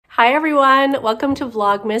Hi everyone, welcome to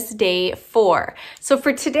Vlogmas Day 4. So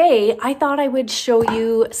for today, I thought I would show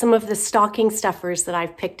you some of the stocking stuffers that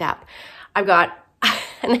I've picked up. I've got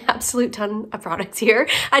an absolute ton of products here.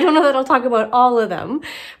 I don't know that I'll talk about all of them,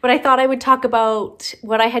 but I thought I would talk about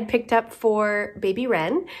what I had picked up for baby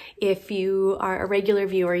Ren. If you are a regular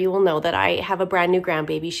viewer, you will know that I have a brand new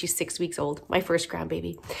grandbaby. She's 6 weeks old, my first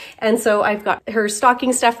grandbaby. And so I've got her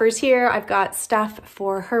stocking stuffers here. I've got stuff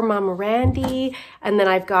for her mom, Randy, and then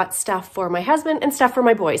I've got stuff for my husband and stuff for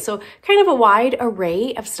my boys. So kind of a wide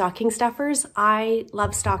array of stocking stuffers. I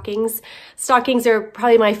love stockings. Stockings are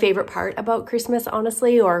probably my favorite part about Christmas,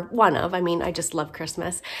 honestly. Or one of, I mean, I just love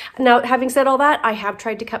Christmas. Now, having said all that, I have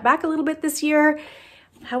tried to cut back a little bit this year.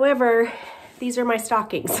 However, these are my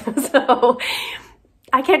stockings. So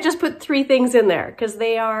I can't just put 3 things in there because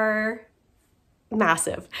they are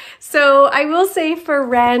massive. So I will say for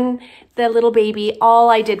Ren, the little baby, all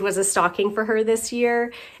I did was a stocking for her this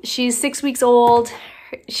year. She's 6 weeks old.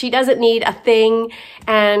 She doesn't need a thing.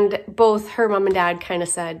 And both her mom and dad kind of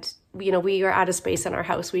said, you know, we are out of space in our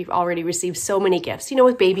house. We've already received so many gifts, you know,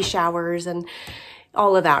 with baby showers and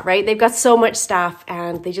all of that, right? They've got so much stuff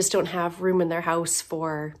and they just don't have room in their house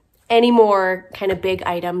for any more kind of big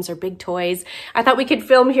items or big toys. I thought we could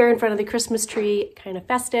film here in front of the Christmas tree, kind of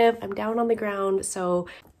festive. I'm down on the ground, so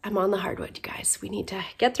I'm on the hardwood, you guys. We need to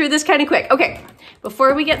get through this kind of quick. Okay,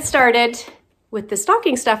 before we get started with the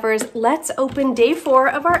stocking stuffers, let's open day 4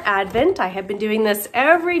 of our Advent. I have been doing this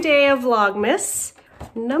every day of Vlogmas.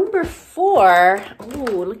 Number 4, oh,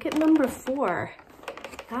 look at number 4.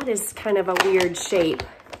 That is kind of a weird shape.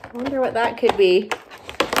 I wonder what that could be.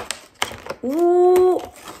 Ooh,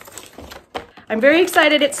 I'm very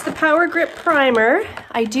excited. It's the Power Grip Primer.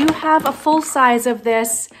 I do have a full size of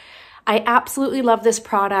this. I absolutely love this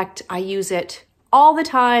product. I use it all the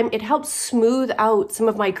time. It helps smooth out some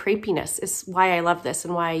of my crepiness is why I love this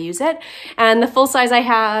and why I use it. And the full size I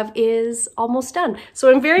have is almost done.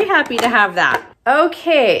 So I'm very happy to have that.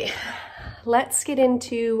 Okay, let's get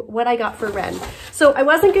into what I got for Ren. So I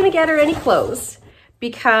wasn't gonna get her any clothes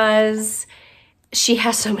because she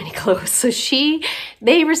has so many clothes. So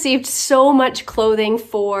they received so much clothing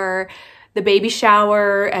for the baby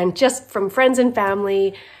shower and just from friends and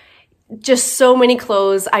family. Just so many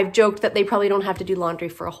clothes. I've joked that they probably don't have to do laundry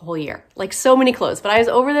for a whole year. Like so many clothes. But I was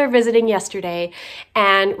over there visiting yesterday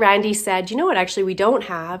and Randy said, you know what actually we don't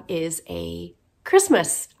have is a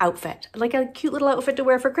Christmas outfit. Like a cute little outfit to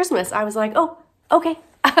wear for Christmas. I was like, oh, okay,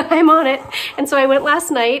 I'm on it. And so I went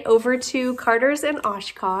last night over to Carter's in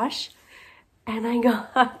Oshkosh and I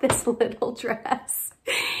got this little dress.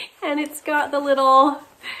 And it's got the little,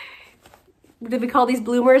 what do we call these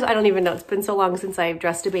bloomers? I don't even know. It's been so long since I've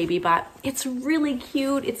dressed a baby, but it's really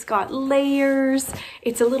cute. It's got layers.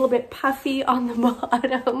 It's a little bit puffy on the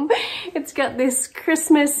bottom. It's got this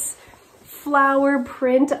Christmas flower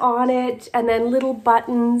print on it and then little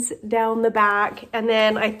buttons down the back. And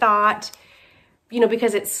then I thought, you know,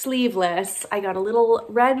 because it's sleeveless, I got a little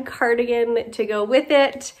red cardigan to go with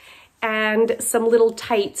it and some little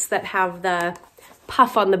tights that have the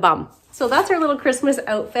puff on the bum. So that's our little Christmas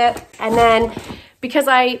outfit. And then because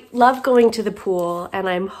I love going to the pool and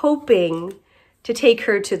I'm hoping to take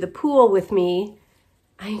her to the pool with me,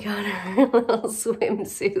 I got her little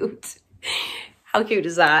swimsuit. How cute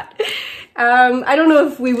is that? I don't know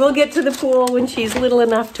if we will get to the pool when she's little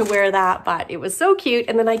enough to wear that, but it was so cute.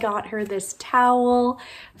 And then I got her this towel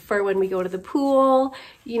for when we go to the pool.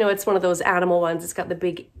 You know, it's one of those animal ones. It's got the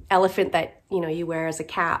big elephant that, you know, you wear as a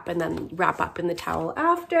cap and then wrap up in the towel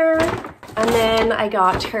after. And then I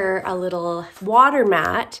got her a little water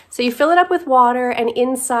mat. So you fill it up with water and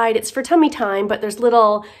inside it's for tummy time, but there's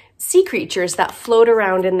little sea creatures that float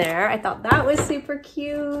around in there. I thought that was super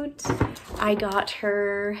cute. I got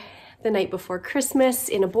her the night before Christmas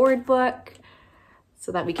in a board book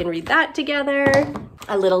so that we can read that together.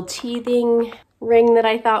 A little teething ring that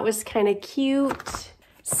I thought was kind of cute.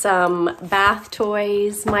 Some bath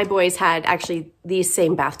toys. My boys had actually these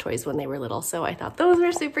same bath toys when they were little, so I thought those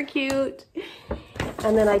were super cute.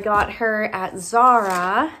 And then I got her at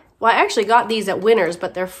Zara. Well, I actually got these at Winners,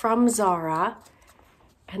 but they're from Zara.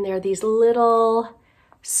 And they're these little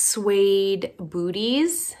suede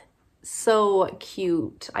booties. So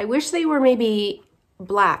cute. I wish they were maybe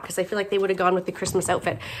black because I feel like they would have gone with the Christmas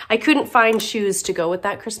outfit. I couldn't find shoes to go with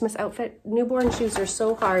that Christmas outfit. Newborn shoes are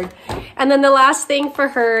so hard. And then the last thing for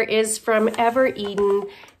her is from Ever Eden.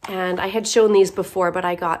 And I had shown these before, but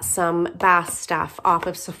I got some bath stuff off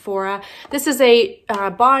of Sephora. This is a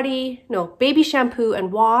baby shampoo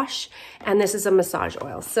and wash. And this is a massage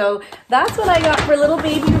oil. So that's what I got for little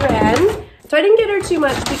baby Ren. So I didn't get her too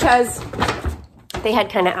much because they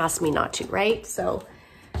had kind of asked me not to, right? So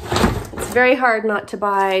It's very hard not to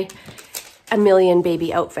buy a million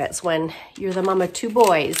baby outfits when you're the mom of 2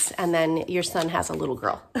 boys and then your son has a little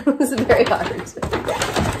girl. It's very hard.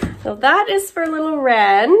 So that is for little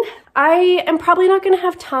Ren. I am probably not gonna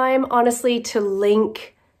have time, honestly, to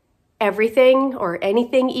link everything or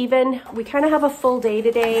anything even. We kind of have a full day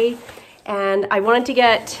today, and I wanted to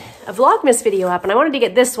get a Vlogmas video up, and I wanted to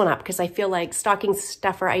get this one up because I feel like stocking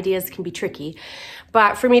stuffer ideas can be tricky.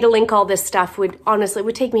 But for me to link all this stuff would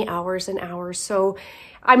take me hours and hours. So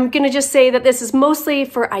I'm gonna just say that this is mostly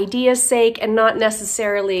for idea's sake and not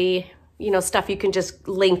necessarily, you know, stuff you can just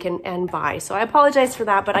link and buy. So I apologize for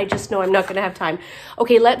that, but I just know I'm not gonna have time.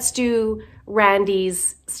 Okay, let's do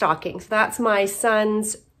Randy's stocking. So that's my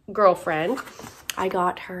son's girlfriend. I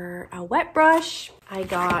got her a wet brush. I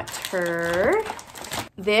got her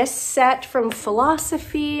this set from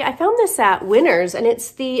Philosophy. I found this at Winners, and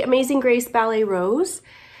it's the Amazing Grace Ballet Rose.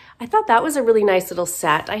 I thought that was a really nice little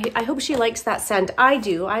set. I hope she likes that scent. I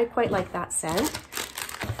do. I quite like that scent.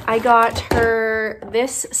 I got her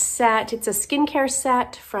this set. It's a skincare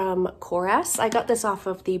set from Chorus. I got this off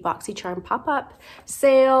of the BoxyCharm pop-up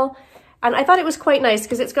sale. And I thought it was quite nice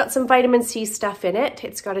because it's got some vitamin C stuff in it.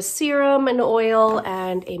 It's got a serum, an oil,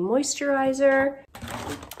 and a moisturizer.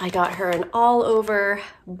 I got her an all-over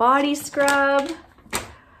body scrub,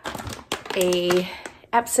 a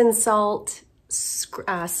Epsom salt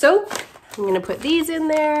soap. I'm gonna put these in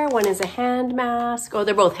there. One is a hand mask. Oh,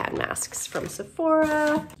 they're both hand masks from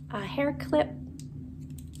Sephora. A hair clip.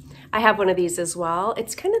 I have one of these as well.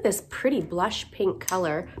 It's kind of this pretty blush pink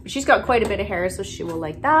color. But she's got quite a bit of hair, so she will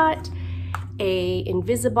like that. A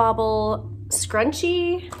Invisibobble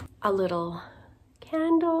scrunchie. A little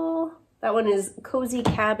candle. That one is Cozy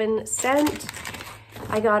Cabin scent.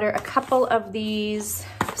 I got her a couple of these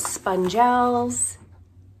spongels.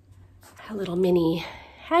 A little mini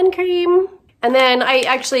hand cream. And then I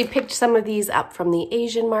actually picked some of these up from the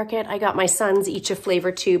Asian market. I got my sons each a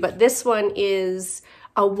flavor too, but this one is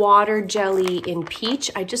a water jelly in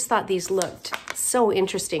peach. I just thought these looked so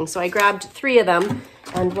interesting. So I grabbed 3 of them,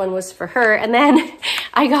 and one was for her. And then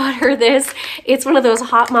I got her this. It's one of those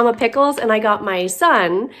Hot Mama pickles, and I got my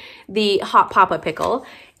son the Hot Papa pickle.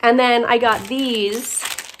 And then I got these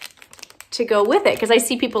to go with it because I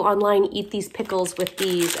see people online eat these pickles with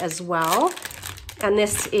these as well. And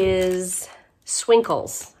this is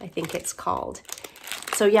Swinkles, I think it's called.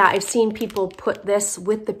 So yeah, I've seen people put this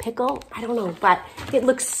with the pickle. I don't know, but it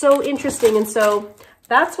looks so interesting. And so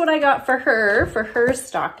that's what I got for her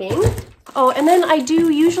stocking. Oh, and then I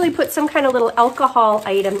do usually put some kind of little alcohol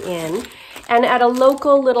item in. And at a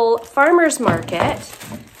local little farmer's market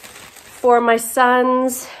for my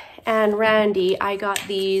sons and Randy, I got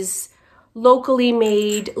these locally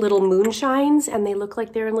made little moonshines, and they look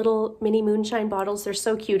like they're in little mini moonshine bottles. They're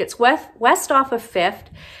so cute. It's west off of 5th.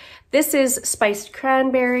 This is spiced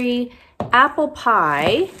cranberry, apple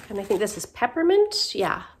pie, and I think this is peppermint.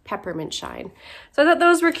 Yeah, peppermint shine. So I thought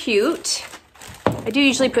those were cute. I do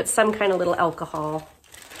usually put some kind of little alcohol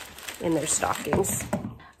in their stockings.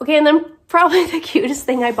 Okay, and then probably the cutest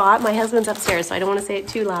thing I bought, my husband's upstairs, so I don't want to say it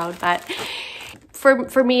too loud, but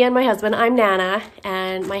for me and my husband, I'm Nana,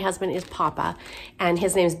 and my husband is Papa, and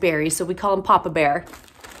his name's Barry, so we call him Papa Bear.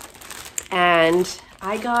 And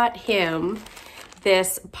I got him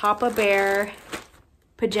this Papa Bear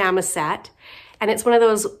pajama set, and it's one of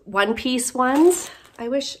those one-piece ones. I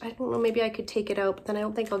don't know, maybe I could take it out, but then I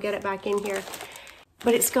don't think I'll get it back in here.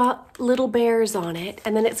 But it's got little bears on it,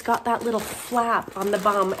 and then it's got that little flap on the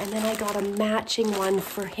bum, and then I got a matching one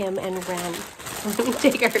for him and Ren. Let me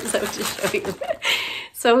take ours out to show you.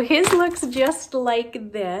 So his looks just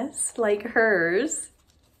like this, like hers.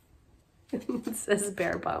 It says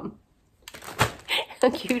bear bum. How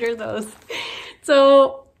cute are those?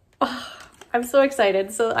 So, I'm so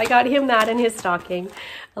excited. So I got him that in his stocking,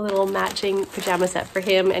 a little matching pajama set for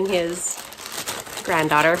him and his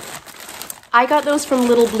granddaughter. I got those from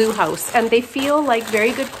Little Blue House, and they feel like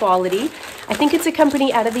very good quality. I think it's a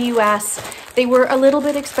company out of the US. They were a little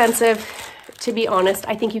bit expensive, to be honest.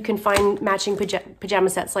 I think you can find matching pajama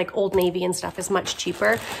sets like Old Navy and stuff is much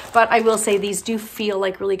cheaper, but I will say these do feel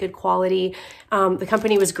like really good quality. The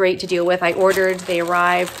company was great to deal with. I ordered, they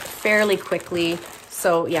arrived fairly quickly.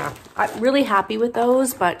 So yeah, I'm really happy with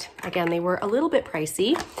those, but again, they were a little bit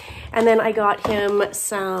pricey. And then I got him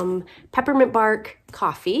some peppermint bark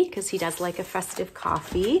coffee because he does like a festive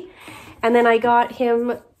coffee. And then I got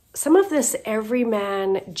him some of this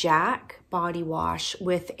Everyman Jack body wash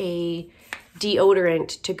with a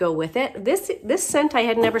deodorant to go with it. This scent I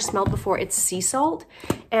had never smelled before. It's sea salt,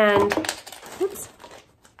 and oops,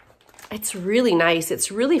 it's really nice.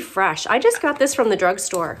 It's really fresh. I just got this from the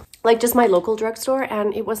drugstore. like just my local drugstore,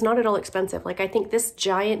 and it was not at all expensive. Like I think this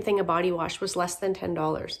giant thing of body wash was less than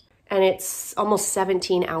 $10. And it's almost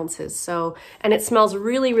 17 ounces. So, and it smells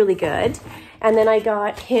really, really good. And then I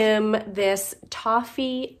got him this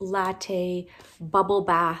toffee latte bubble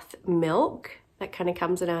bath milk that kind of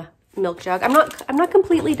comes in a milk jug. I'm not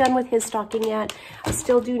completely done with his stocking yet. I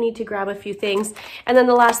still do need to grab a few things. And then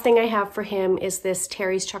the last thing I have for him is this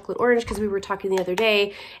Terry's chocolate orange, because we were talking the other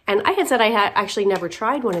day and I had said I had actually never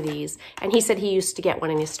tried one of these, and he said he used to get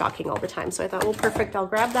one in his stocking all the time. So I thought, well, perfect, I'll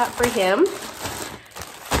grab that for him.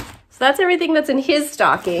 So that's everything that's in his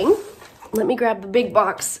stocking. Let me grab the big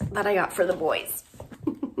box that I got for the boys.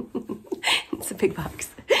 It's a big box.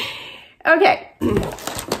 Okay.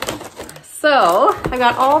 So I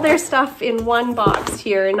got all their stuff in one box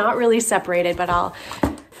here, not really separated, but I'll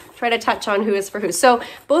try to touch on who is for who. So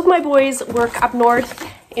both my boys work up north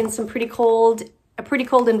in some a pretty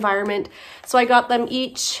cold environment. So I got them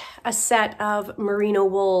each a set of merino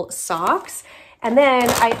wool socks. And then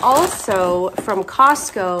I also, from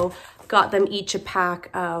Costco, got them each a pack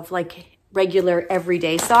of like regular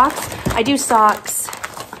everyday socks. I do socks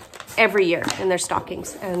every year in their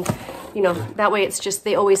stockings, and you know, that way it's just,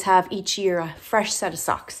 they always have each year a fresh set of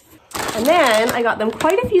socks. And then I got them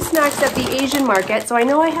quite a few snacks at the Asian market. So I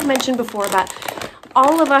know I have mentioned before, but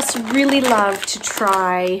all of us really love to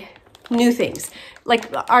try new things.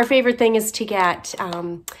 Like our favorite thing is to get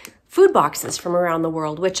food boxes from around the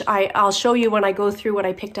world, which I'll show you when I go through what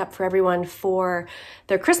I picked up for everyone for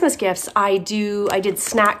their Christmas gifts. I did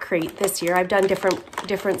Snack Crate this year. I've done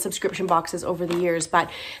different subscription boxes over the years, but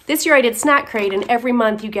this year I did Snack Crate, and every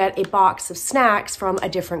month you get a box of snacks from a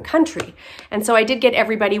different country. And so I did get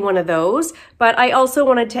everybody one of those, but I also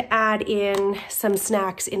wanted to add in some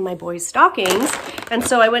snacks in my boys' stockings. And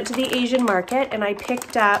so I went to the Asian market and I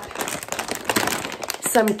picked up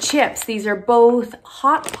some chips. These are both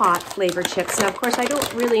hot pot flavor chips. Now, of course, I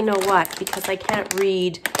don't really know what, because I can't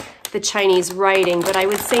read the Chinese writing, but I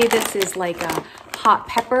would say this is like a hot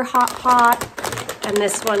pepper hot pot, and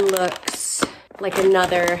this one looks like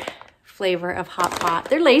another flavor of hot pot.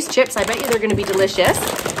 They're Lay's chips. I bet you they're going to be delicious.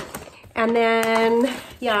 And then,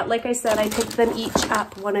 yeah, like I said, I picked them each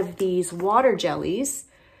up one of these water jellies,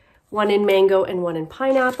 one in mango and one in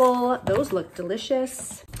pineapple. Those look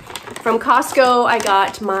delicious. From Costco, I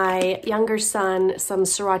got my younger son some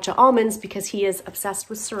sriracha almonds because he is obsessed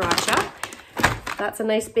with sriracha. That's a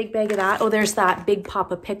nice big bag of that. Oh, there's that big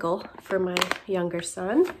Papa pickle for my younger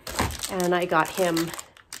son. And I got him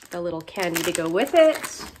the little candy to go with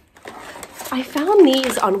it. I found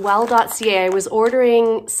these on well.ca. I was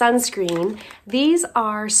ordering sunscreen. These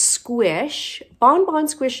are Squish,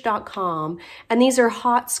 bonbonsquish.com, and these are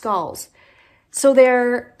hot skulls. So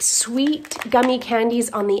they're sweet gummy candies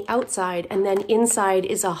on the outside, and then inside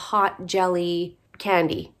is a hot jelly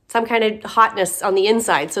candy. Some kind of hotness on the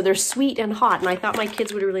inside. So they're sweet and hot, and I thought my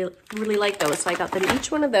kids would really like those. So I got them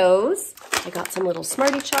each one of those. I got some little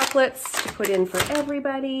Smartie chocolates to put in for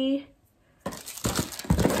everybody.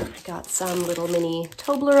 I got some little mini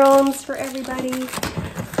Toblerones for everybody.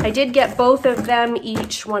 I did get both of them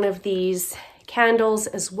each one of these candles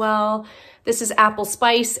as well. This is apple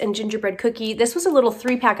spice and gingerbread cookie. This was a little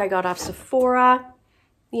 3-pack I got off Sephora.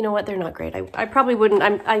 You know what? They're not great. I probably wouldn't.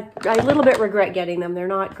 I a little bit regret getting them. They're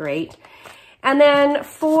not great. And then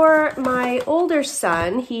for my older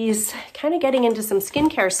son, he's kind of getting into some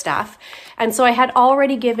skincare stuff. And so I had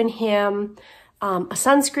already given him a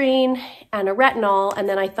sunscreen and a retinol, and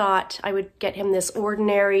then I thought I would get him this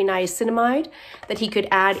ordinary niacinamide that he could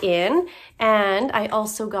add in. And I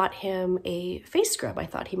also got him a face scrub. I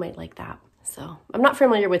thought he might like that. So I'm not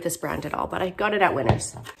familiar with this brand at all, but I got it at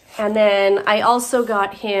Winners. And then I also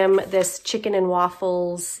got him this chicken and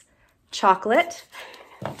waffles chocolate.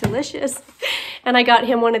 Delicious. And I got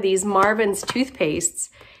him one of these Marvin's toothpastes.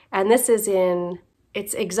 And this is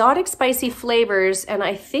it's exotic spicy flavors. And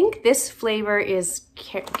I think this flavor is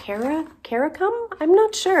caracum? I'm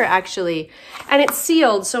not sure actually. And it's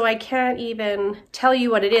sealed, so I can't even tell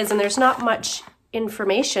you what it is. And there's not much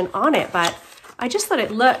information on it, but I just thought it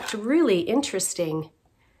looked really interesting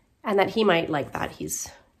and that he might like that. He's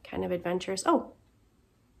kind of adventurous. Oh,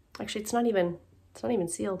 actually it's not even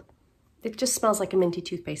sealed. It just smells like a minty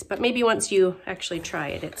toothpaste, but maybe once you actually try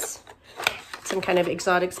it, it's some kind of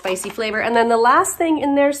exotic spicy flavor. And then the last thing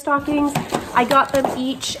in their stockings, I got them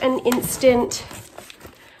each an instant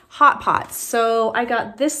hot pot. So I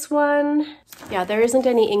got this one. Yeah, there isn't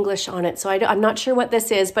any English on it, so I'm not sure what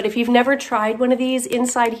this is, but if you've never tried one of these,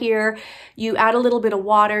 inside here, you add a little bit of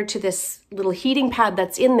water to this little heating pad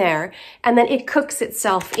that's in there, and then it cooks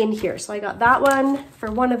itself in here. So I got that one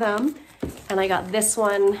for one of them, and I got this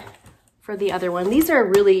one for the other one. These are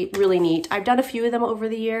really, really neat. I've done a few of them over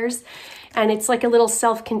the years, and it's like a little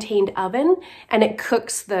self-contained oven, and it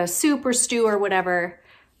cooks the soup or stew or whatever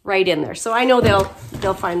right in there. So I know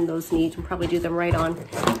they'll find those neat and probably do them right on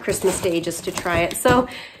Christmas Day just to try it. So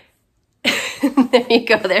there you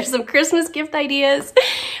go. There's some Christmas gift ideas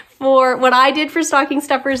for what I did for stocking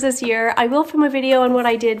stuffers this year. I will film a video on what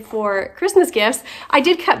I did for Christmas gifts. I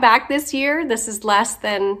did cut back this year. This is less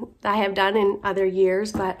than I have done in other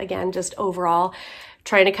years, but again, just overall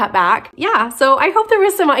trying to cut back. Yeah, so I hope there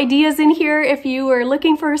was some ideas in here if you were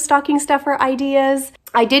looking for stocking stuffer ideas.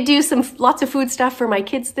 I did do lots of food stuff for my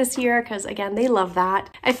kids this year because again, they love that.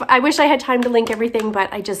 I wish I had time to link everything,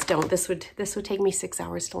 but I just don't. This would take me 6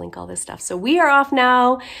 hours to link all this stuff. So we are off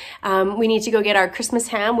now. We need to go get our Christmas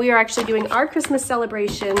ham. We are actually doing our Christmas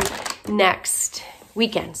celebration next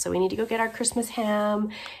weekend. So we need to go get our Christmas ham,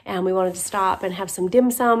 and we wanted to stop and have some dim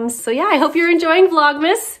sums. So yeah, I hope you're enjoying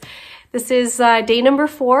Vlogmas. This is day number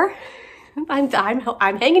 4. I'm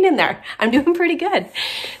hanging in there. I'm doing pretty good.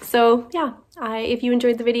 So yeah, if you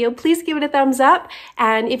enjoyed the video, please give it a thumbs up.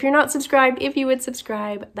 And if you're not subscribed, if you would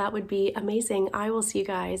subscribe, that would be amazing. I will see you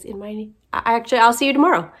guys in my, I'll see you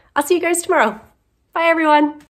tomorrow. I'll see you guys tomorrow. Bye everyone.